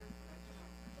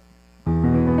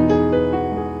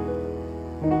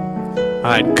All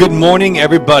right, good morning,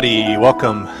 everybody.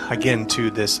 Welcome again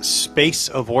to this space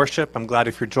of worship. I'm glad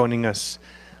if you're joining us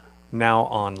now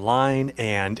online,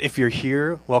 and if you're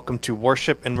here, welcome to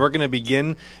worship. And we're going to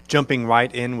begin jumping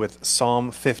right in with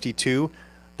Psalm 52,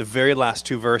 the very last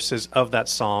two verses of that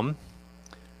psalm.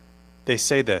 They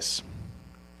say this: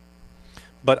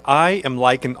 "But I am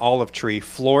like an olive tree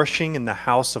flourishing in the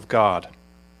house of God.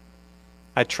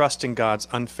 I trust in God's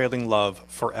unfailing love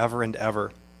forever and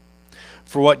ever.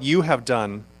 For what you have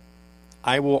done,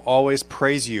 I will always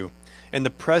praise you in the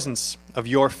presence of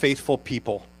your faithful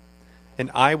people, and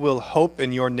I will hope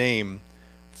in your name,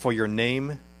 for your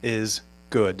name is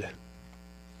good."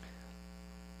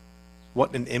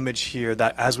 What an image here,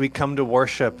 that as we come to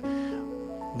worship,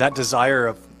 that desire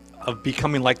of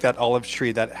becoming like that olive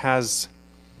tree that has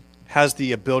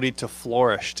the ability to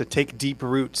flourish, to take deep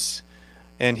roots.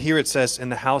 And here it says, in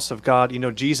the house of God. You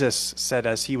know, Jesus said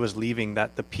as he was leaving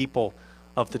that the people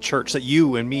of the church, that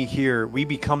you and me here, we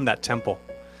become that temple,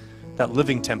 that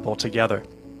living temple together.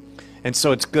 And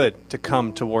so it's good to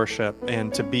come to worship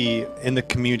and to be in the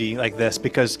community like this,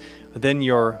 because then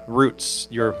your roots,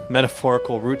 your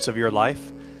metaphorical roots of your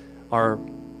life are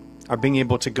being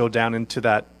able to go down into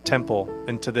that temple,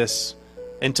 into this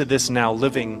now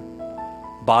living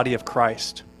body of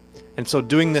Christ. And so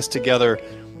doing this together,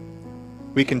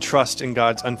 we can trust in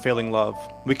God's unfailing love.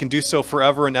 We can do so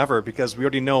forever and ever, because we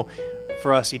already know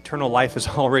for us, eternal life has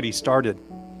already started.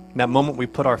 In that moment we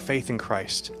put our faith in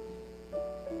Christ.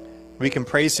 We can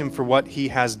praise him for what he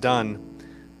has done,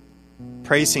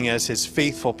 praising as his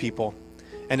faithful people,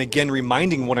 and again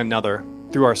reminding one another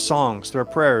through our songs, through our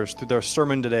prayers, through our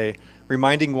sermon today,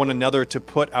 reminding one another to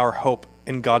put our hope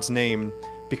in God's name,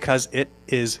 because it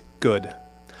is good.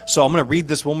 So I'm going to read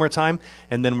this one more time,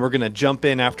 and then we're going to jump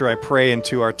in after I pray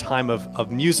into our time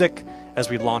of music as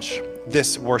we launch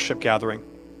this worship gathering.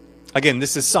 Again,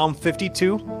 this is Psalm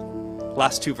 52,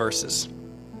 last two verses.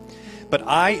 "But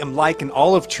I am like an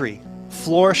olive tree,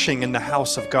 flourishing in the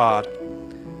house of God.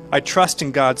 I trust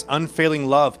in God's unfailing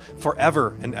love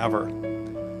forever and ever.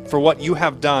 For what you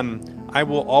have done, I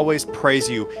will always praise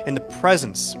you in the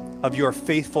presence of your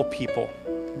faithful people.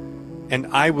 And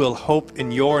I will hope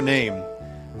in your name,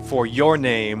 for your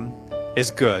name is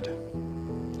good."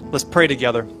 Let's pray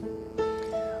together.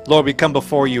 Lord, we come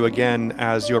before you again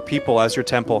as your people, as your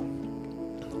temple.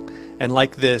 And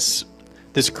like this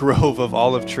grove of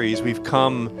olive trees, we've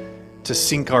come to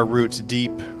sink our roots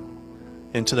deep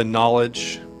into the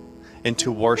knowledge,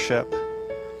 into worship,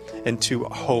 into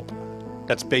hope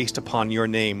that's based upon your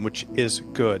name, which is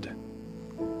good.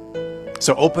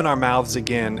 So open our mouths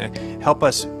again and help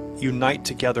us unite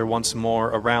together once more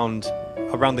around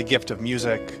the gift of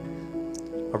music,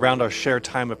 around our shared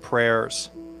time of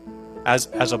prayers,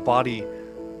 as a body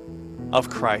of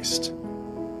Christ.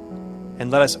 And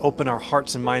let us open our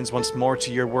hearts and minds once more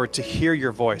to your word, to hear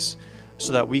your voice,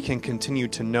 so that we can continue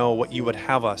to know what you would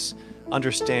have us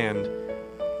understand,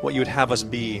 what you would have us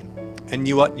be,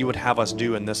 and what you would have us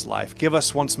do in this life. Give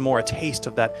us once more a taste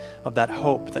of that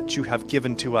hope that you have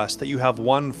given to us, that you have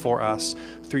won for us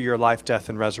through your life, death,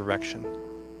 and resurrection.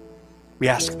 We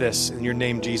ask this in your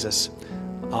name, Jesus.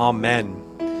 Amen.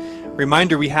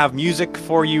 Reminder, we have music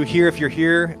for you here if you're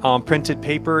here on printed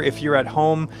paper. If you're at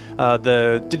home,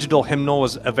 the digital hymnal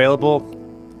is available,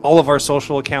 all of our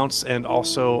social accounts, and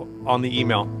also on the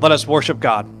email. Let us worship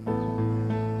God.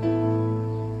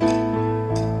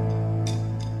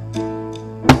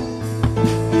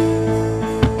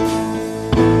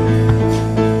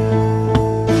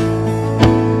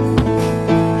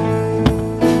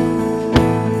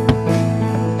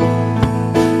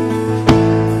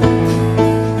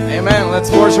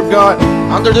 Let's worship God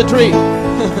under the tree.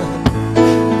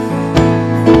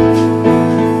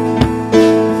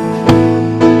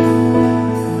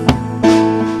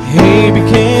 He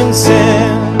became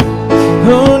sin,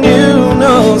 who knew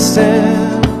no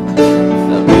sin,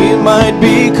 that we might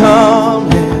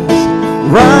become his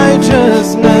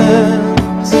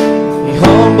righteousness. He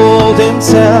humbled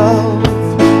himself,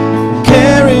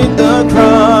 carried the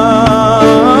cross.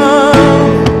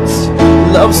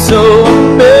 Love so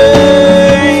amazing.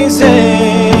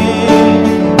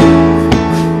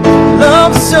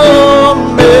 Love so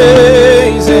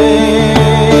amazing.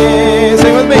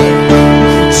 Sing with me.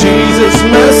 Jesus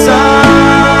Messiah,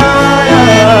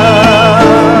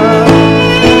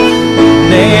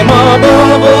 name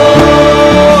above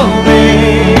all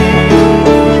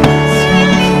names,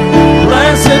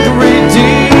 blessed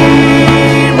Redeemer.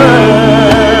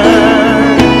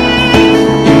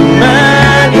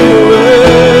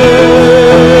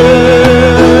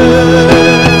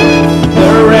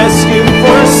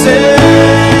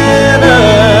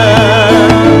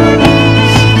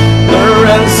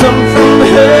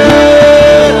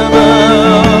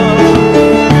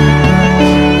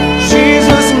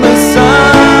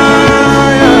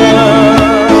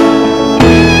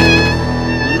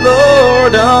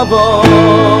 of all.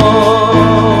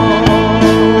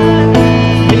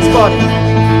 His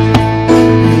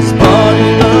body,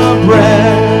 the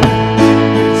bread,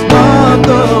 His blood,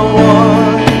 the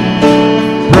wine,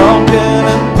 broken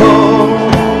and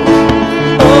poured.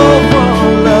 Oh, for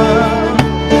love,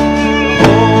 the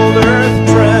whole earth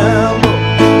trembled,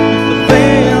 the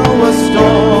veil was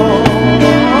torn.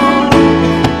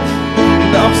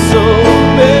 Love so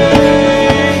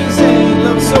amazing,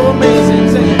 love so amazing,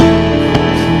 sing it.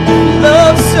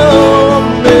 Love so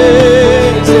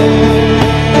amazing,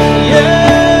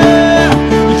 yeah,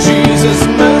 Jesus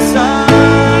Messiah,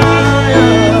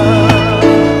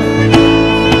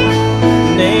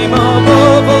 name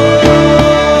above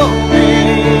all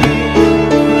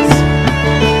names,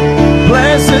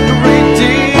 blessed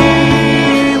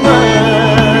Redeemer,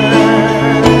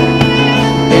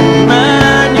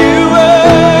 Emmanuel,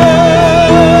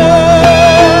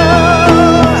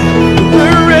 the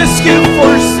rescue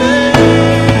for sinners,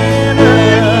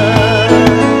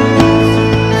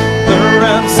 the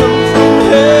ransom from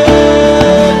heaven,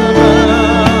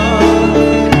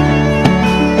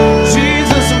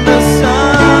 Jesus Messiah,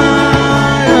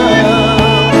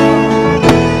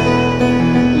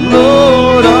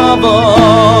 Lord of all.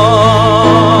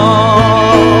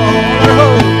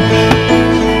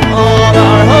 All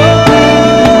our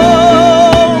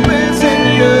hope is in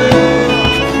you.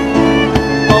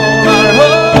 All our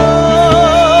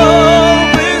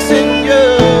hope is in you.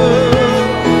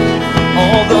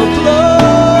 All the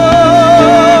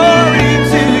glory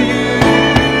to you,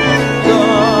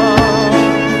 God,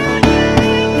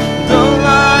 the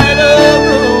light of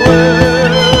the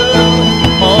world.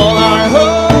 All our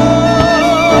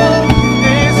hope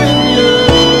is in you.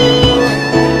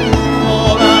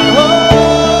 All our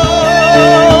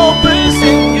hope is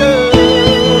in you.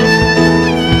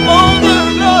 All the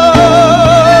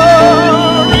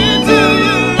glory to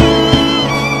you,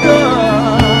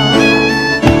 God,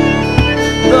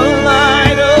 the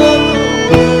light of the world.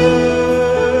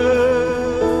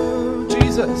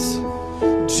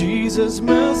 Jesus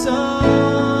Messiah,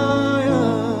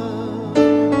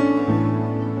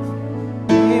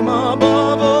 name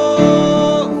above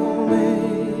all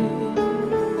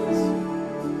names,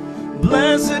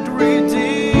 blessed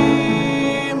Redeemer,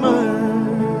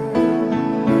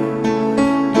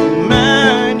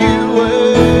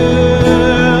 Emmanuel.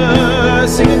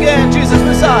 Sing again, Jesus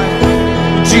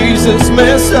Messiah, Jesus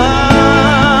Messiah,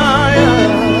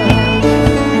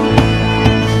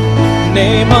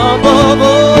 name above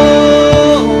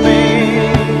all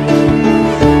names,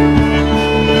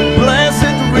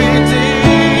 blessed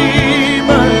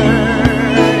Redeemer,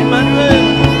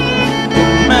 Emmanuel,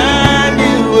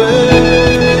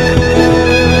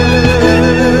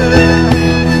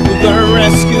 the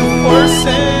rescue for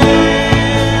sinners,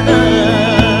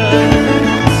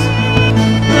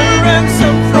 the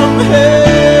ransom from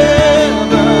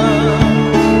heaven,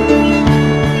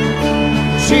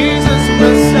 Jesus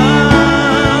Messiah,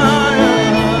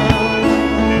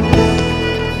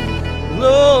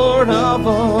 Lord of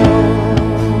all.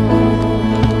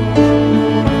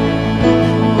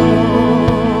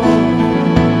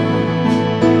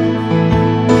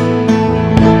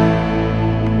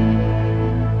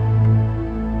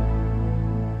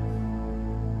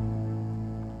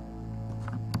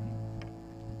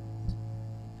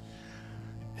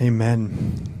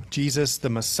 Amen. Jesus, the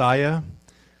Messiah,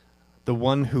 the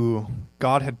one who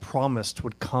God had promised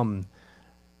would come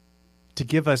to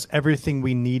give us everything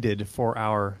we needed for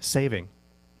our saving.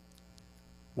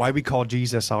 Why we call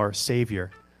Jesus our Savior,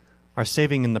 our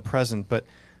saving in the present, but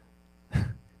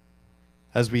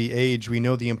as we age, we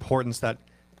know the importance that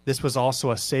this was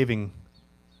also a saving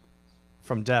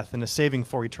from death and a saving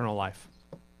for eternal life.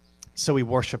 So we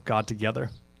worship God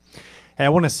together. Hey, I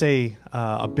want to say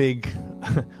a big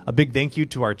thank you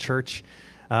to our church.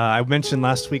 I mentioned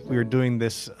last week we were doing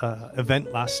this event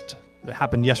it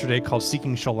happened yesterday called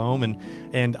Seeking Shalom,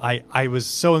 and I was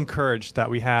so encouraged that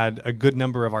we had a good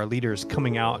number of our leaders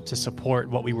coming out to support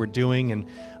what we were doing, and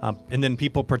then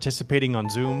people participating on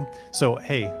Zoom. So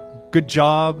hey, good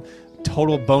job.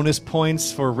 Total bonus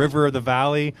points for River of the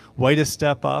Valley. Way to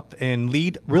step up and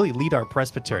really lead our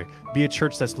presbytery. Be a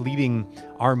church that's leading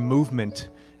our movement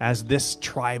as this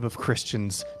tribe of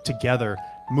Christians together,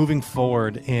 moving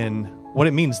forward in what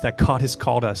it means that God has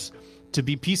called us to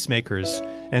be peacemakers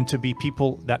and to be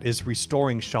people that is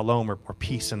restoring shalom or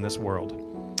peace in this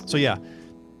world. So yeah,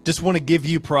 just want to give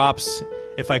you props.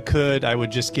 If I could, I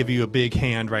would just give you a big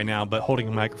hand right now, but holding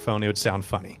a microphone, it would sound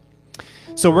funny.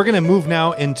 So we're going to move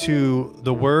now into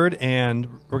the Word, and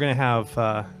we're going to have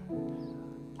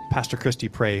Pastor Christy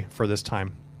pray for this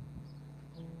time.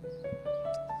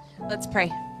 Let's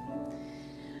pray.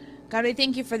 God, we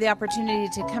thank you for the opportunity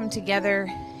to come together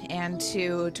and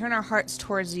to turn our hearts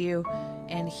towards you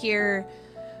and hear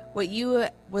what you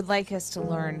would like us to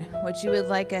learn, what you would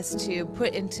like us to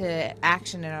put into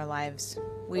action in our lives.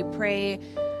 We pray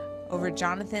over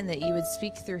Jonathan that you would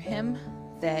speak through him,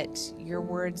 that your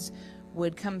words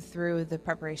would come through the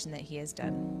preparation that he has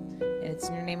done. And it's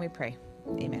in your name we pray.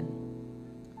 Amen.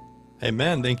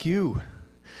 Amen. Thank you.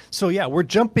 So yeah, we're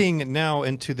jumping now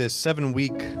into this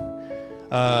 7-week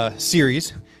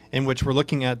series in which we're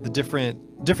looking at the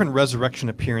different resurrection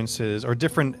appearances or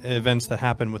different events that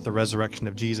happen with the resurrection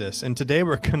of Jesus. And today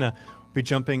we're going to be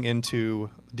jumping into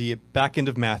the back end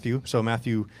of Matthew, so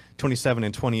Matthew 27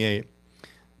 and 28.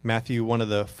 Matthew, one of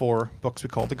the 4 books we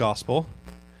call the Gospel,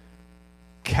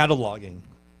 cataloging,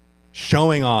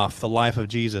 showing off the life of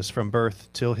Jesus from birth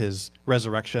till his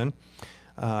resurrection.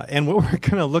 And what we're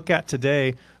going to look at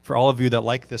today, for all of you that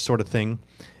like this sort of thing,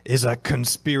 is a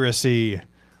conspiracy.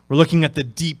 We're looking at the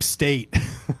deep state.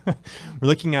 We're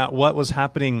looking at what was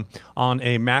happening on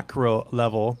a macro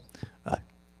level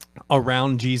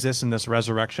around Jesus and this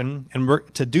resurrection. And we're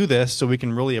to do this so we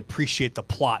can really appreciate the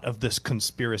plot of this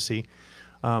conspiracy.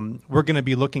 We're going to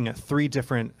be looking at three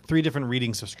different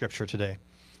readings of Scripture today.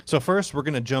 So first, we're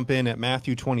going to jump in at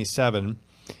Matthew 27,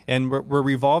 and we're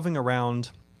revolving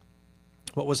around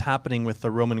what was happening with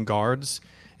the Roman guards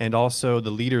and also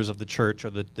the leaders of the church, or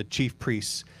the chief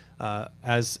priests,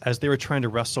 as they were trying to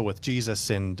wrestle with Jesus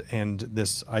and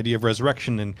this idea of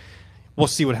resurrection, and we'll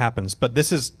see what happens. But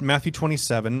this is Matthew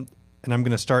 27, and I'm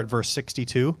going to start verse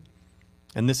 62,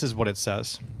 and this is what it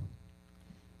says.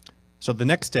 So the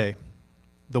next day,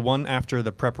 the one after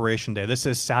the preparation day, this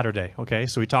is Saturday, okay?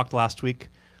 So we talked last week,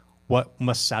 what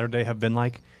must Saturday have been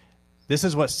like? This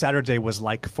is what Saturday was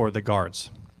like for the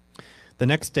guards. The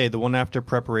next day, the one after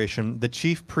preparation, the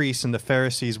chief priests and the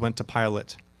Pharisees went to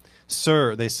Pilate.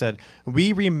 "Sir," they said,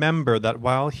 "we remember that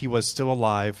while he was still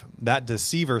alive, that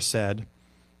deceiver said,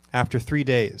 'After 3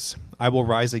 days, I will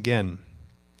rise again.'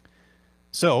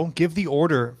 So give the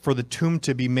order for the tomb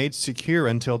to be made secure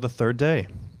until the 3rd day.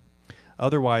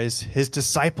 Otherwise, his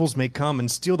disciples may come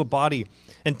and steal the body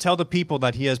and tell the people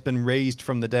that he has been raised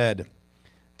from the dead.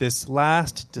 This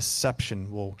last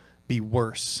deception will be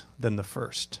worse than the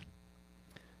first."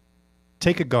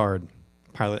 "Take a guard,"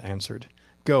 Pilate answered.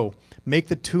 "Go, make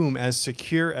the tomb as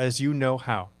secure as you know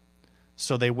how."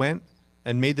 So they went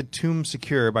and made the tomb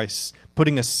secure by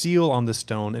putting a seal on the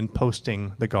stone and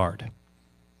posting the guard.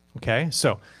 Okay,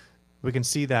 so we can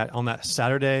see that on that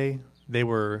Saturday, they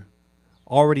were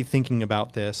already thinking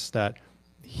about this, that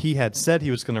he had said he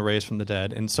was going to raise from the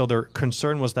dead. And so their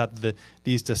concern was that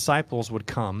these disciples would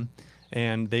come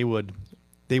and they would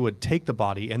take the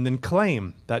body and then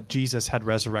claim that Jesus had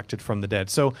resurrected from the dead.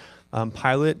 So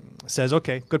Pilate says,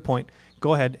 "Okay, good point.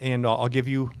 Go ahead, and I'll give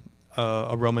you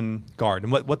a Roman guard."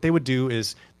 And what they would do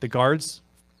is the guards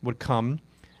would come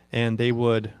and they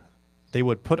would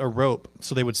put a rope.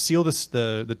 So they would seal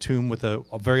the tomb with a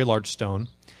very large stone,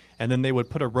 and then they would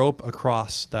put a rope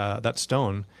across that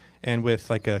stone, and with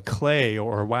like a clay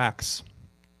or wax,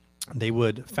 they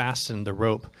would fasten the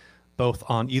rope both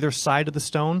on either side of the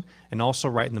stone and also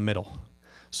right in the middle.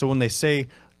 So when they say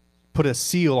put a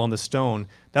seal on the stone,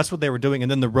 that's what they were doing. And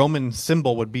then the Roman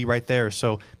symbol would be right there.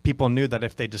 So people knew that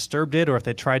if they disturbed it or if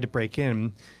they tried to break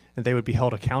in, they would be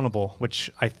held accountable,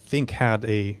 which I think had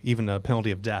even a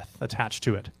penalty of death attached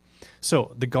to it.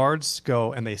 So the guards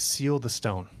go and they seal the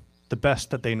stone, the best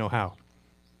that they know how.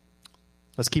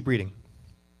 Let's keep reading.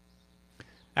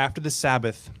 After the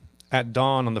Sabbath, at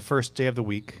dawn on the 1st day of the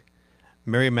week,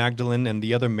 Mary Magdalene and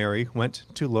the other Mary went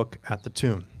to look at the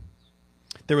tomb.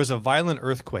 There was a violent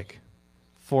earthquake,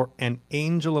 for an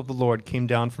angel of the Lord came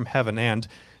down from heaven and,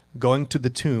 going to the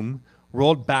tomb,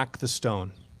 rolled back the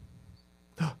stone.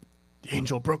 The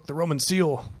angel broke the Roman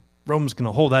seal. Rome's going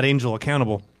to hold that angel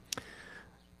accountable.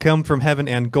 Come from heaven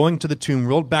and, going to the tomb,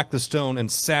 rolled back the stone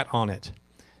and sat on it.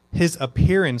 His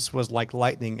appearance was like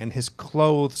lightning, and his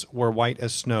clothes were white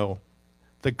as snow.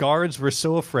 The guards were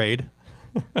so afraid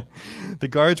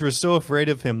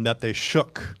of him that they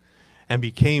shook and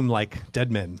became like dead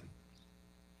men.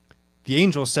 The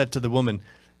angel said to the woman,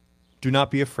 "Do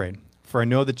not be afraid, for I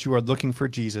know that you are looking for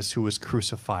Jesus who was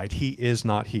crucified. He is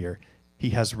not here. He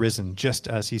has risen, just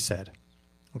as he said."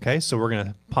 Okay, so we're going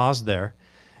to pause there.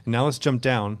 And now let's jump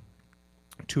down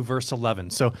to verse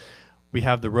 11. So we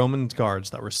have the Roman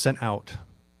guards that were sent out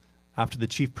after the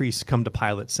chief priests come to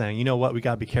Pilate saying, "You know what, we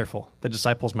got to be careful. The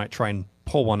disciples might try and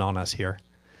pull one on us here."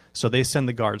 So they send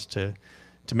the guards to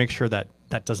make sure that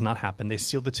that does not happen. They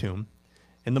seal the tomb.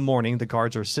 In the morning, the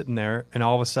guards are sitting there, and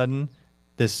all of a sudden,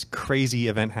 this crazy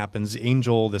event happens. The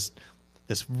angel, this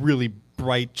really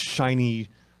bright, shiny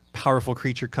powerful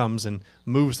creature comes and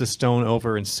moves the stone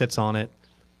over and sits on it.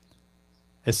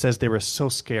 It says they were so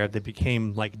scared they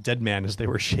became like dead men as they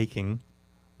were shaking,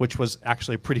 which was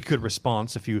actually a pretty good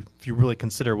response if you really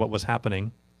consider what was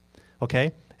happening.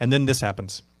 Okay? And then this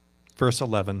happens. Verse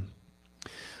 11.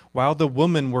 While the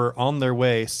women were on their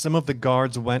way, some of the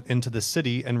guards went into the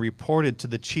city and reported to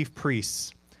the chief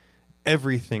priests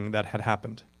everything that had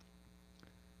happened.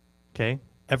 Okay?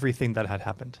 Everything that had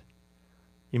happened.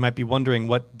 You might be wondering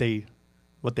what they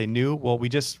knew. Well, we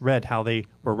just read how they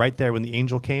were right there when the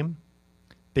angel came.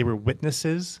 They were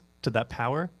witnesses to that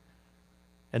power.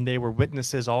 And they were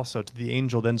witnesses also to the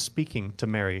angel then speaking to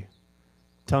Mary,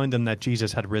 telling them that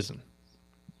Jesus had risen.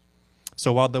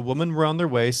 So while the women were on their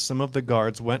way, some of the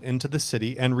guards went into the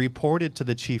city and reported to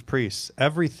the chief priests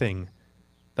everything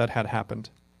that had happened.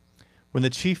 When the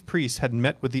chief priests had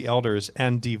met with the elders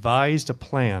and devised a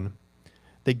plan,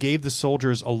 they gave the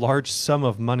soldiers a large sum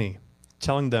of money,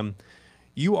 telling them,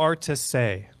 "You are to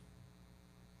say,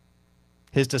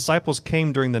 his disciples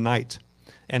came during the night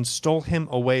and stole him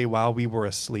away while we were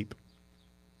asleep.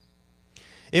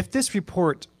 If this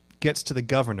report gets to the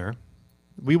governor,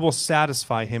 we will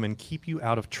satisfy him and keep you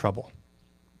out of trouble."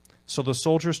 So the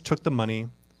soldiers took the money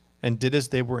and did as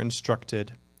they were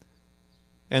instructed.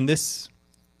 And this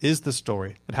is the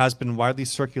story that has been widely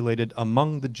circulated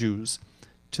among the Jews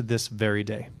to this very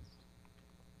day.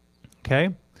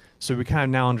 Okay? So we kind of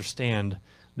now understand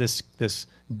this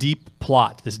deep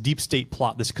plot, this deep state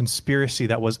plot, this conspiracy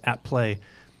that was at play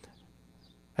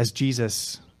as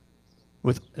Jesus,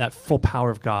 with that full power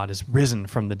of God, is risen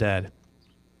from the dead.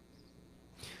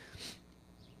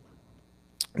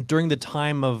 During the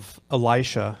time of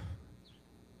Elisha,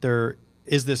 there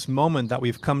is this moment that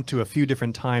we've come to a few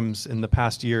different times in the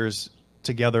past years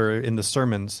together in the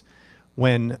sermons,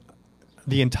 when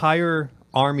the entire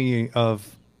army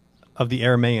of the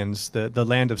Arameans, the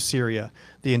land of Syria,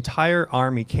 the entire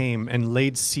army came and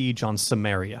laid siege on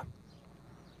Samaria.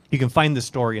 You can find this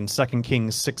story in 2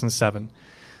 Kings 6 and 7.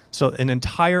 So an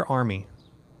entire army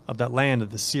of that land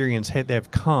of the Syrians, they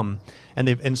have come and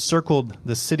they've encircled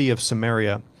the city of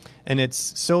Samaria. And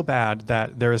it's so bad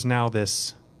that there is now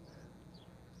this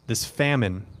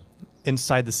famine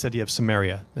inside the city of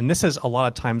Samaria. And this is a lot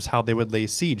of times how they would lay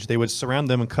siege. They would surround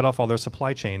them and cut off all their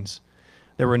supply chains.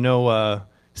 There were no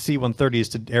C-130s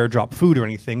to airdrop food or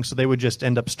anything, so they would just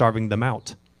end up starving them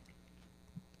out.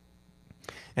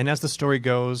 And as the story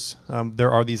goes,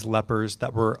 there are these lepers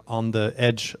that were on the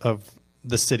edge of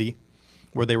the city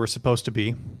where they were supposed to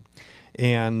be.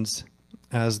 And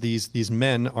as these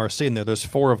men are sitting there, there's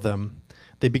 4 of them,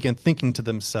 they begin thinking to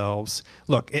themselves,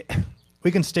 look,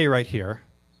 we can stay right here,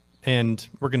 and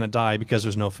we're going to die because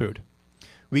there's no food.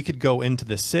 We could go into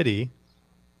the city,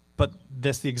 but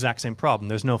that's the exact same problem.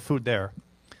 There's no food there.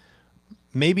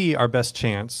 Maybe our best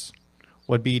chance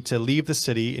would be to leave the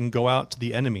city and go out to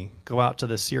the enemy, go out to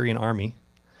the Syrian army,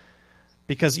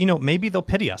 because, maybe they'll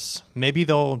pity us. Maybe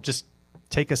they'll just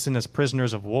take us in as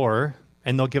prisoners of war,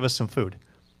 and they'll give us some food.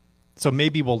 So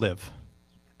maybe we'll live.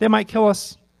 They might kill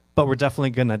us, but we're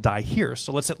definitely going to die here,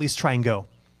 so let's at least try and go.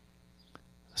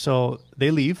 So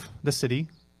they leave the city,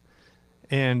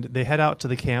 and they head out to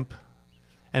the camp,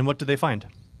 and what do they find?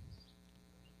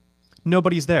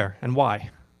 Nobody's there. And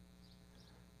why?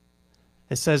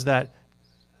 It says that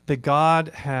God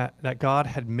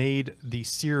had made the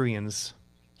Syrians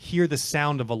hear the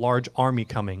sound of a large army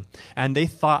coming, and they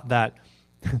thought that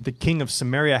the king of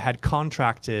Samaria had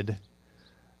contracted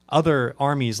other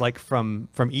armies like from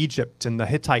Egypt and the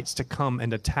Hittites to come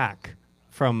and attack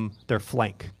from their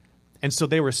flank. And so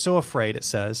they were so afraid, it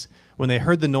says, when they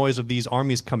heard the noise of these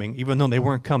armies coming, even though they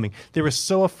weren't coming, they were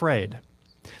so afraid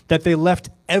that they left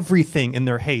everything in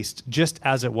their haste just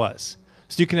as it was.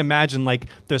 So you can imagine, like,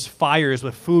 there's fires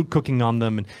with food cooking on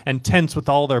them and tents with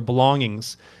all their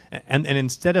belongings. And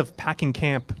instead of packing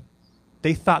camp,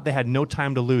 they thought they had no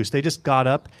time to lose. They just got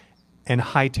up and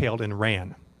hightailed and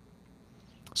ran.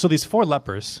 So these 4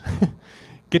 lepers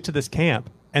get to this camp,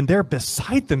 and they're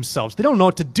beside themselves. They don't know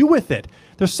what to do with it.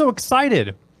 They're so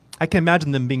excited. I can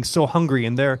imagine them being so hungry,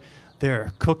 and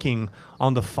they're cooking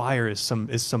on the fire is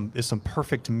some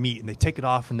perfect meat, and they take it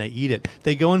off and they eat it.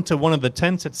 They go into one of the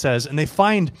tents, it says, and they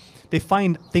find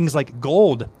things like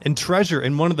gold and treasure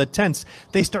in one of the tents.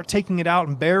 They start taking it out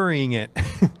and burying it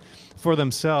for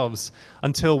themselves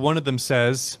until one of them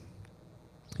says,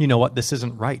 "You know what? This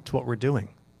isn't right, what we're doing.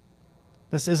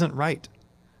 This isn't right."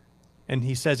 And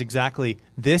he says exactly,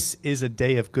 "This is a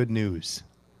day of good news.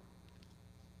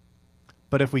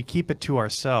 But if we keep it to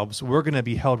ourselves, we're going to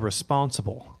be held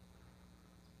responsible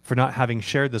for not having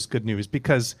shared this good news,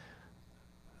 because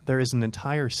there is an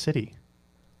entire city,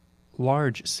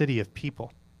 large city of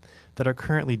people that are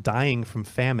currently dying from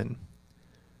famine,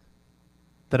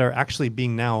 that are actually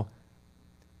being now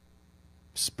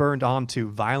spurred on to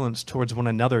violence towards one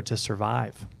another to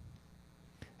survive.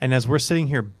 And as we're sitting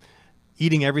here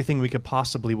eating everything we could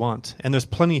possibly want, and there's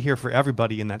plenty here for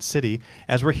everybody in that city,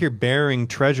 as we're here bearing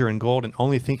treasure and gold and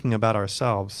only thinking about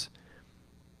ourselves,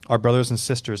 our brothers and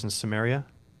sisters in Samaria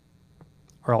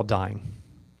are all dying.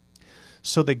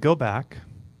 So they go back,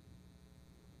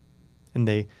 and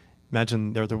they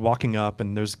imagine they're walking up,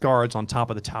 and there's guards on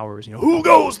top of the towers. Who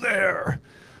goes there?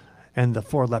 And the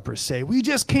 4 lepers say, we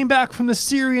just came back from the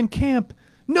Syrian camp.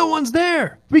 No one's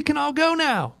there. We can all go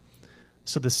now.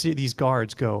 So these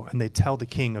guards go, and they tell the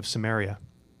king of Samaria.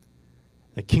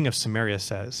 The king of Samaria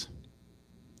says,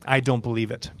 I don't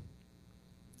believe it.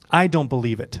 I don't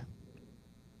believe it.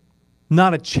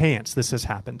 Not a chance this has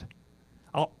happened.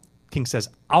 King says,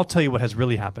 I'll tell you what has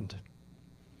really happened.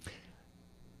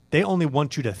 They only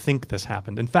want you to think this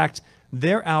happened. In fact,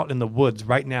 they're out in the woods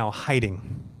right now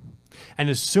hiding. And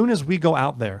as soon as we go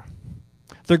out there,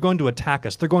 they're going to attack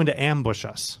us. They're going to ambush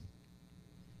us.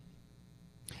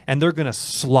 And they're going to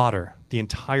slaughter the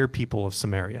entire people of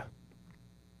Samaria.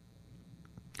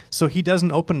 So he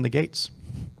doesn't open the gates.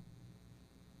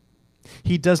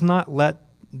 He does not let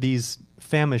these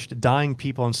famished, dying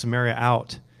people in Samaria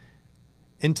out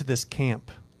into this camp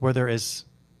where there is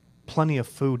plenty of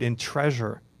food and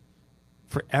treasure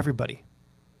for everybody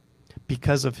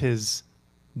because of his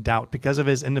doubt, because of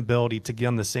his inability to get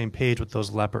on the same page with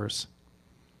those lepers.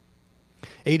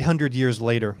 800 years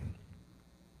later,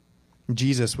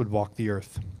 Jesus would walk the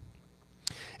earth.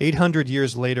 800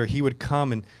 years later, he would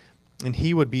come and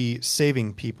he would be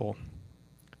saving people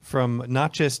from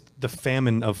not just the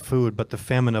famine of food, but the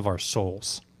famine of our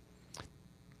souls.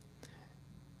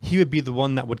 He would be the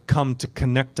one that would come to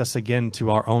connect us again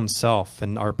to our own self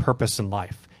and our purpose in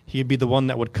life. He'd be the one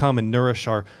that would come and nourish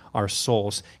our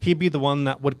souls. He'd be the one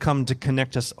that would come to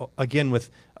connect us again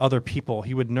with other people.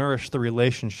 He would nourish the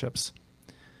relationships.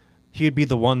 He would be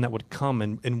the one that would come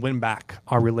and win back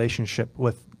our relationship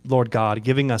with Lord God,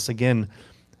 giving us again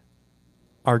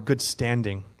our good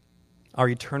standing, our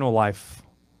eternal life,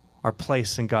 our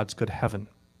place in God's good heaven,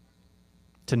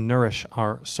 to nourish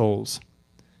our souls.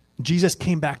 Jesus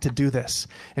came back to do this.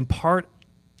 And the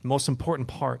most important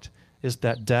part, is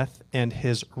that death and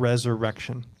his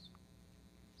resurrection.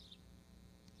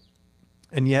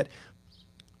 And yet,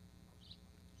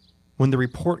 when the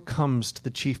report comes to the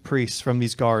chief priests from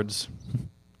these guards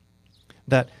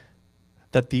that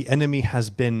the enemy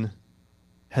has been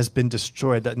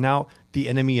destroyed, that now the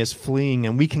enemy is fleeing,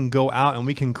 and we can go out and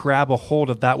we can grab a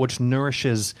hold of that which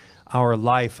nourishes our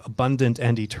life, abundant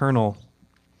and eternal,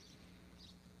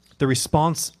 the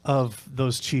response of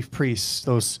those chief priests,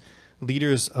 those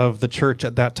leaders of the church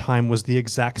at that time, was the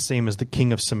exact same as the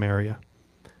king of Samaria.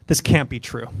 This can't be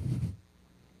true.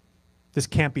 This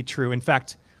can't be true. In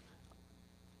fact,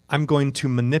 I'm going to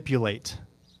manipulate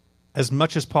as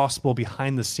much as possible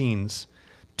behind the scenes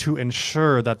to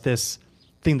ensure that this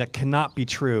thing that cannot be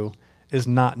true is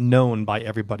not known by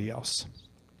everybody else.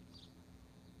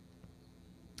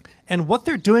 And what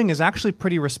they're doing is actually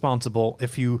pretty responsible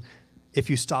if you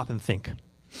stop and think.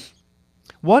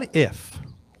 What if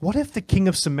the king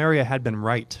of Samaria had been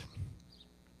right?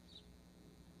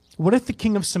 What if the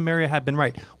king of Samaria had been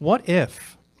right? What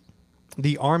if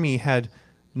the army had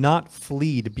not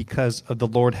fled because of the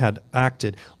Lord had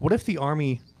acted? What if the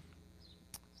army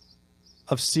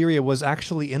of Syria was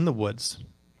actually in the woods,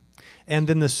 and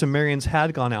then the Samaritans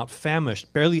had gone out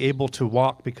famished, barely able to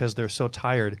walk because they're so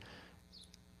tired?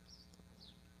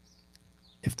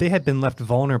 If they had been left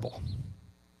vulnerable,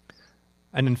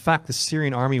 and in fact the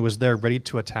Syrian army was there ready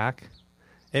to attack,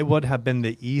 it would have been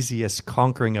the easiest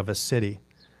conquering of a city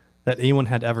that anyone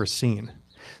had ever seen.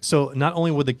 So not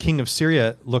only would the king of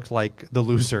Syria look like the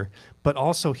loser, but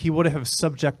also he would have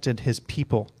subjected his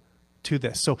people to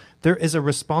this. So there is a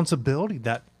responsibility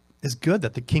that is good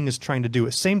that the king is trying to do.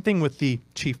 Same thing with the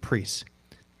chief priests.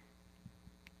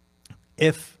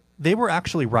 If they were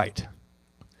actually right,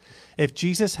 if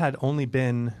Jesus had only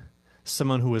been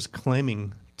someone who was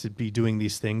claiming to be doing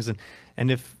these things,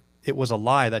 and if it was a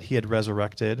lie that he had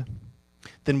resurrected,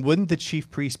 then wouldn't the chief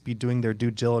priests be doing their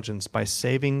due diligence by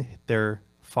saving their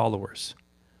followers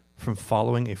from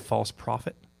following a false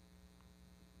prophet?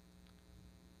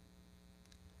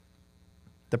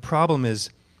 The problem is,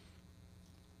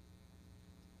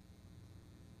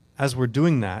 as we're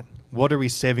doing that, what are we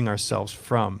saving ourselves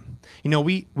from? You know,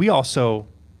 we also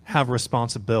have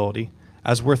responsibility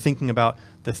as we're thinking about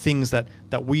the things that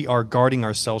we are guarding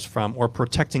ourselves from or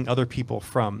protecting other people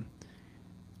from,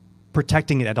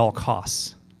 protecting it at all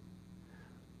costs.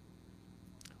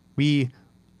 We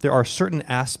there are certain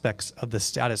aspects of the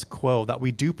status quo that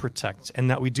we do protect and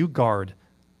that we do guard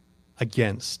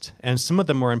against. And some of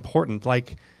them are important,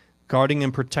 like guarding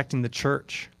and protecting the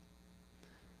church,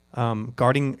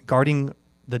 guarding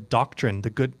the doctrine, the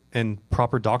good and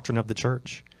proper doctrine of the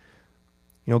church,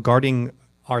 guarding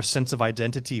our sense of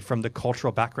identity from the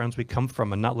cultural backgrounds we come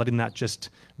from and not letting that just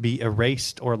be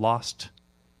erased or lost,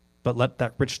 but let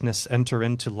that richness enter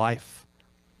into life.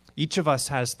 Each of us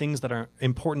has things that are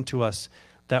important to us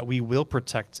that we will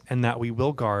protect and that we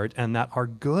will guard and that are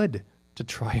good to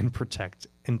try and protect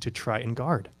and to try and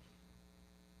guard.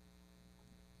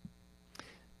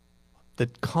 The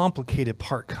complicated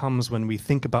part comes when we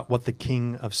think about what the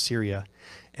king of Syria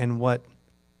and what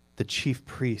the chief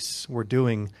priests were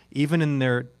doing, even in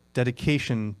their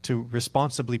dedication to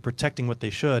responsibly protecting what they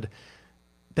should,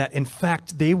 that in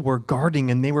fact they were guarding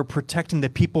and they were protecting the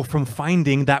people from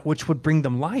finding that which would bring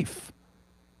them life.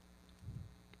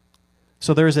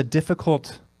 So there is a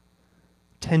difficult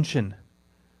tension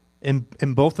in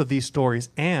both of these stories,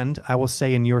 and I will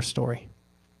say in your story.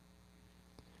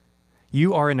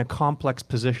 You are in a complex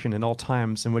position in all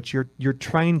times in which you're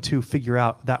trying to figure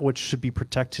out that which should be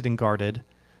protected and guarded,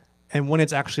 and when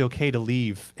it's actually okay to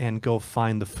leave and go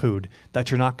find the food,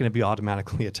 that you're not going to be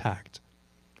automatically attacked.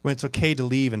 When it's okay to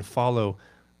leave and follow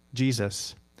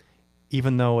Jesus,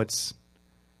 even though it's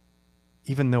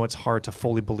hard to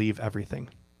fully believe everything.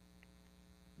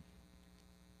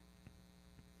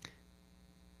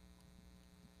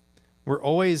 We're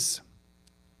always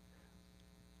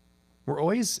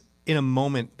in a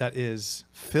moment that is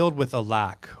filled with a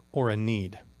lack or a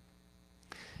need.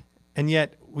 And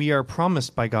yet we are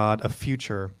promised by God a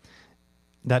future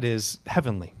that is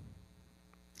heavenly.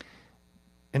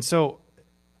 And so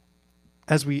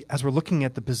as we're looking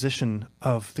at the position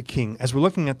of the king, as we're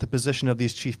looking at the position of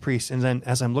these chief priests, and then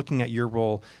as I'm looking at your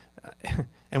role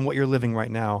and what you're living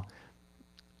right now,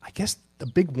 I guess the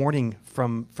big warning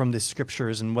from the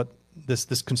scriptures and what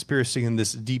this conspiracy and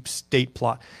this deep state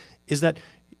plot is that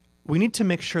we need to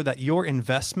make sure that your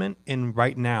investment in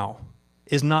right now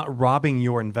is not robbing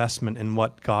your investment in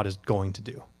what God is going to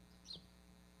do.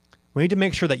 We need to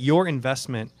make sure that your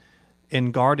investment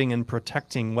in guarding and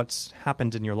protecting what's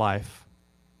happened in your life,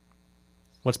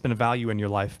 what's been a value in your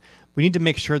life, we need to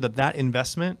make sure that that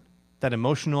investment, that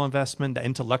emotional investment, that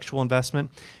intellectual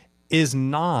investment, is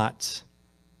not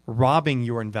robbing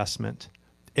your investment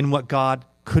in what God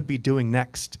could be doing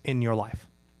next in your life,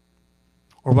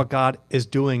 or what God is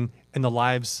doing in the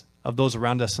lives of those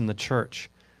around us in the church.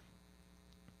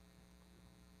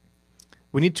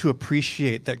 We need to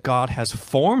appreciate that God has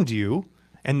formed you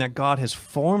and that God has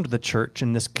formed the church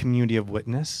in this community of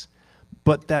witness,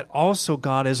 but that also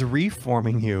God is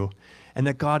reforming you and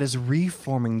that God is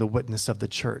reforming the witness of the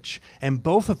church. And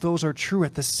both of those are true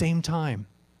at the same time.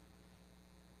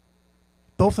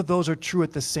 Both of those are true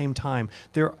at the same time.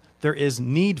 There is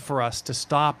need for us to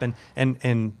stop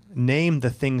and name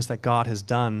the things that God has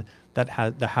done that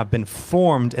have been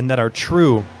formed and that are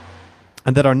true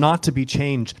and that are not to be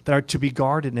changed, that are to be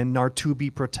guarded and are to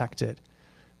be protected.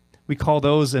 We call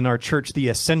those in our church the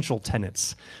essential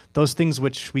tenets, those things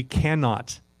which we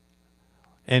cannot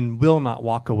and will not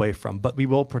walk away from, but we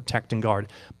will protect and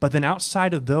guard. But then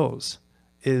outside of those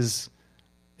is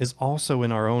also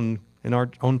in our own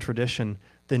tradition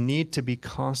the need to be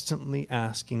constantly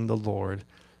asking the Lord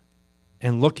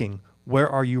and looking, where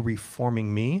are you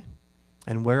reforming me?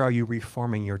 And where are you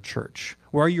reforming your church?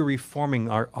 Where are you reforming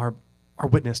our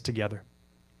witness together?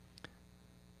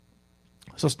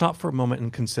 So stop for a moment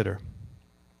and consider.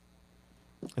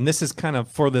 And this is kind of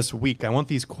for this week. I want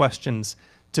these questions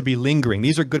to be lingering.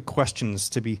 These are good questions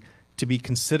to be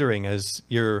considering as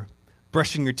you're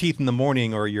brushing your teeth in the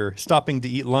morning, or you're stopping to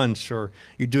eat lunch, or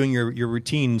you're doing your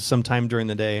routine sometime during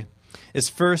the day. Is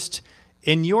first,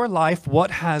 in your life, what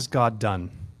has God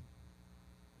done?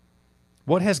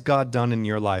 What has God done in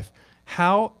your life?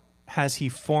 How has he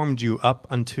formed you up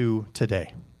unto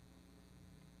today?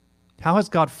 How has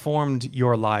God formed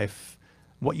your life,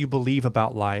 what you believe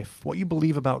about life, what you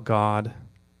believe about God,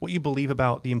 what you believe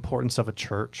about the importance of a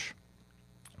church,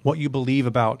 what you believe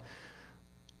about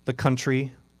the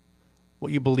country,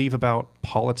 what you believe about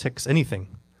politics,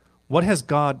 anything? What has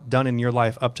God done in your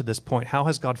life up to this point? How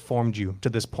has God formed you to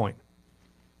this point?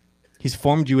 He's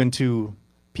formed you into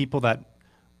people that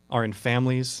are in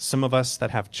families, some of us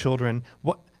that have children,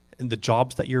 the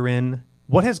jobs that you're in.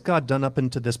 What has God done up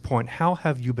until this point? How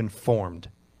have you been formed?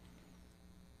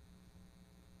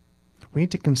 We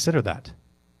need to consider that.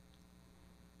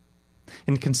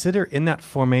 And consider in that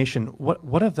formation,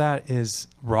 what of that is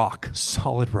rock,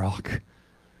 solid rock?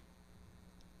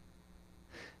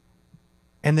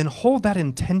 And then hold that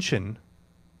intention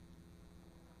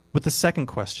with the second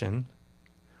question,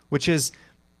 which is,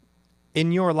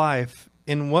 in your life,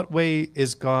 in what way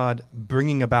is God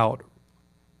bringing about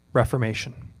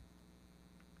reformation?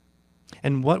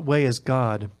 In what way is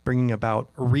God bringing about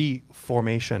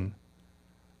reformation?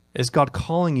 Is God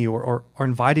calling you or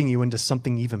inviting you into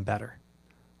something even better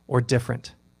or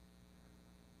different,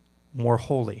 more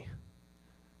holy,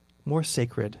 more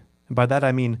sacred? And by that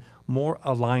I mean more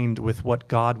aligned with what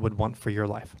God would want for your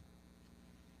life.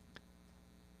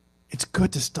 It's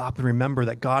good to stop and remember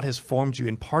that God has formed you,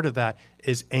 and part of that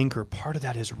is anchor, part of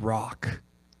that is rock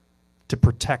to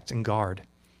protect and guard.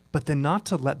 But then not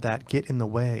to let that get in the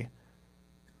way.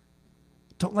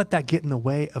 Don't let that get in the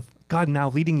way of God now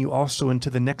leading you also into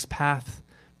the next path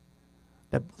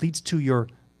that leads to your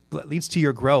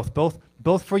growth,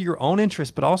 both for your own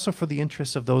interest, but also for the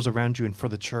interests of those around you and for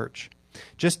the church.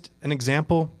 Just an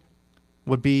example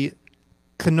would be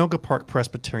Canoga Park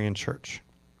Presbyterian Church.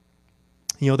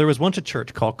 You know, there was once a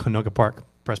church called Canoga Park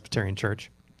Presbyterian Church.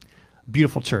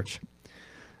 Beautiful church.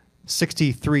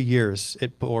 63 years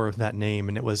it bore that name,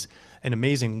 and it was an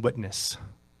amazing witness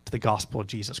to the gospel of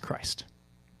Jesus Christ.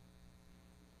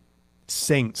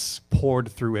 Saints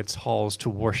poured through its halls to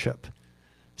worship.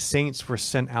 Saints were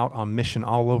sent out on mission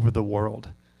all over the world.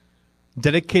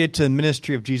 Dedicated to the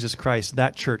ministry of Jesus Christ,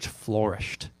 that church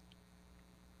flourished.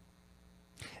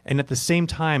 And at the same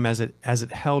time as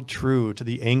it held true to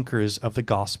the anchors of the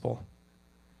gospel,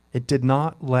 it did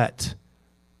not let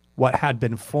what had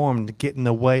been formed get in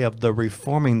the way of the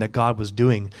reforming that God was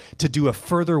doing to do a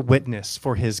further witness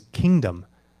for his kingdom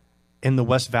in the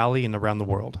West Valley and around the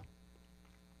world.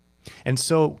 And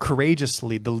so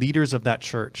courageously, the leaders of that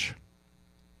church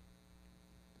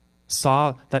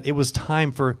saw that it was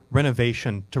time for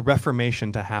renovation, to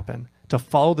reformation to happen, to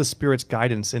follow the Spirit's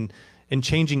guidance in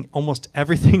changing almost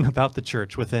everything about the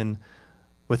church within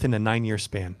a 9-year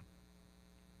span.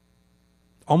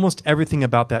 Almost everything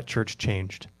about that church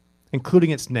changed, including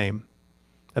its name,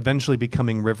 eventually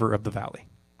becoming River of the Valley.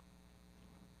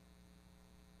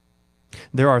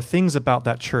 There are things about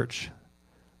that church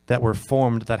that were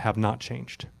formed that have not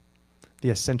changed. The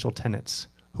essential tenets,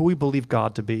 who we believe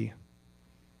God to be,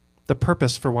 the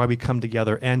purpose for why we come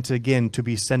together, and to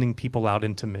be sending people out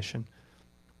into mission.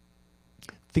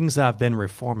 Things that have been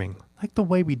reforming, like the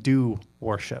way we do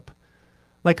worship,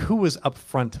 like who was up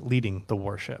front leading the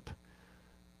worship,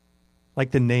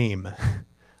 like the name,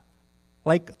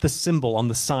 like the symbol on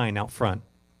the sign out front,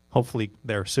 hopefully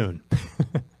there soon.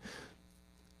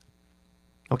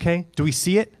 Okay, do we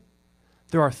see it?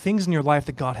 There are things in your life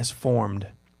that God has formed,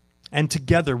 and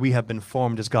together we have been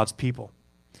formed as God's people.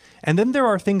 And then there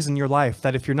are things in your life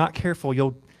that if you're not careful,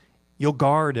 you'll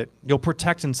guard it, you'll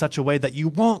protect in such a way that you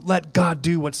won't let God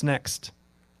do what's next.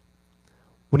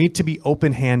 We need to be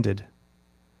open-handed,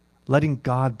 letting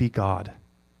God be God,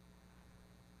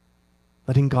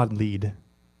 letting God lead,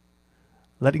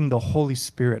 letting the Holy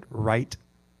Spirit write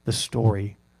the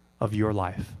story of your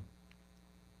life.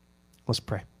 Let's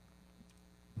pray.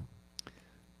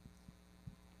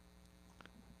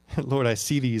 Lord, I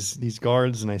see these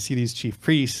guards, and I see these chief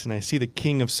priests, and I see the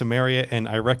king of Samaria, and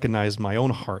I recognize my own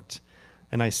heart,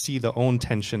 and I see the own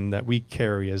tension that we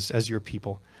carry as your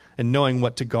people, and knowing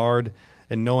what to guard,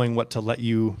 and knowing what to let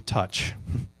you touch,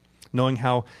 knowing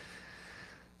how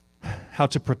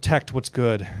to protect what's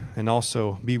good, and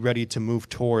also be ready to move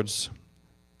towards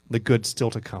the good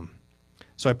still to come.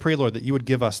 So I pray, Lord, that you would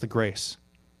give us the grace,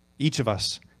 each of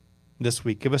us this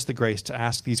week, give us the grace to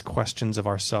ask these questions of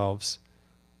ourselves.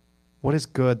 What is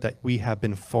good that we have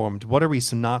been formed? What are we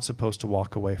not supposed to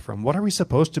walk away from? What are we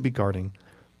supposed to be guarding?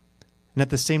 And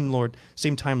at the same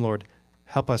time, Lord,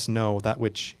 help us know that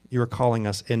which you are calling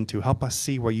us into. Help us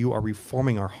see where you are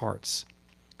reforming our hearts.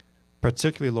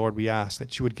 Particularly, Lord, we ask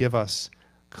that you would give us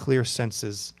clear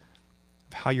senses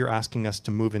of how you're asking us to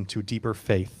move into deeper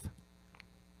faith.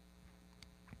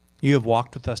 You have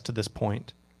walked with us to this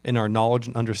point in our knowledge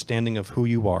and understanding of who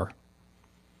you are.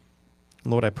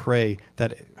 Lord, I pray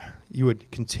that you would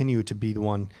continue to be the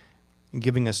one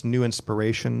giving us new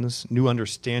inspirations, new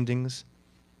understandings,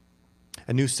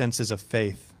 and new senses of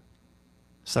faith,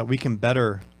 so that we can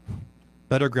better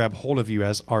grab hold of you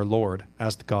as our Lord,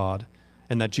 as the God,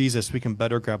 and that, Jesus, we can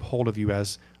better grab hold of you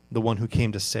as the one who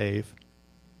came to save.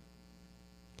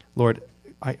 Lord,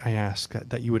 I ask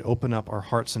that you would open up our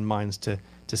hearts and minds to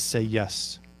say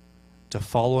yes to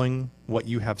following what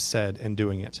you have said and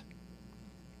doing it,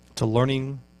 to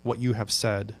learning what you have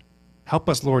said. Help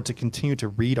us, Lord, to continue to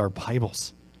read our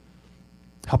Bibles.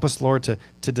 Help us, Lord,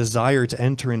 to desire to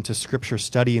enter into Scripture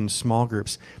study in small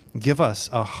groups. Give us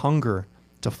a hunger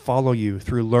to follow you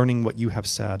through learning what you have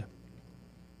said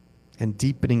and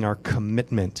deepening our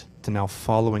commitment to now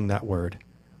following that word.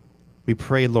 We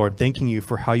pray, Lord, thanking you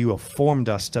for how you have formed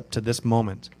us up to this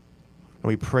moment. And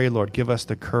we pray, Lord, give us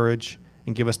the courage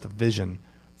and give us the vision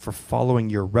for following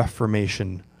your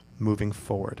reformation moving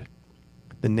forward.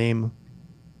 In the name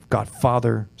of God,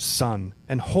 Father, Son,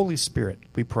 and Holy Spirit,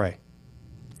 we pray.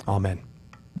 Amen.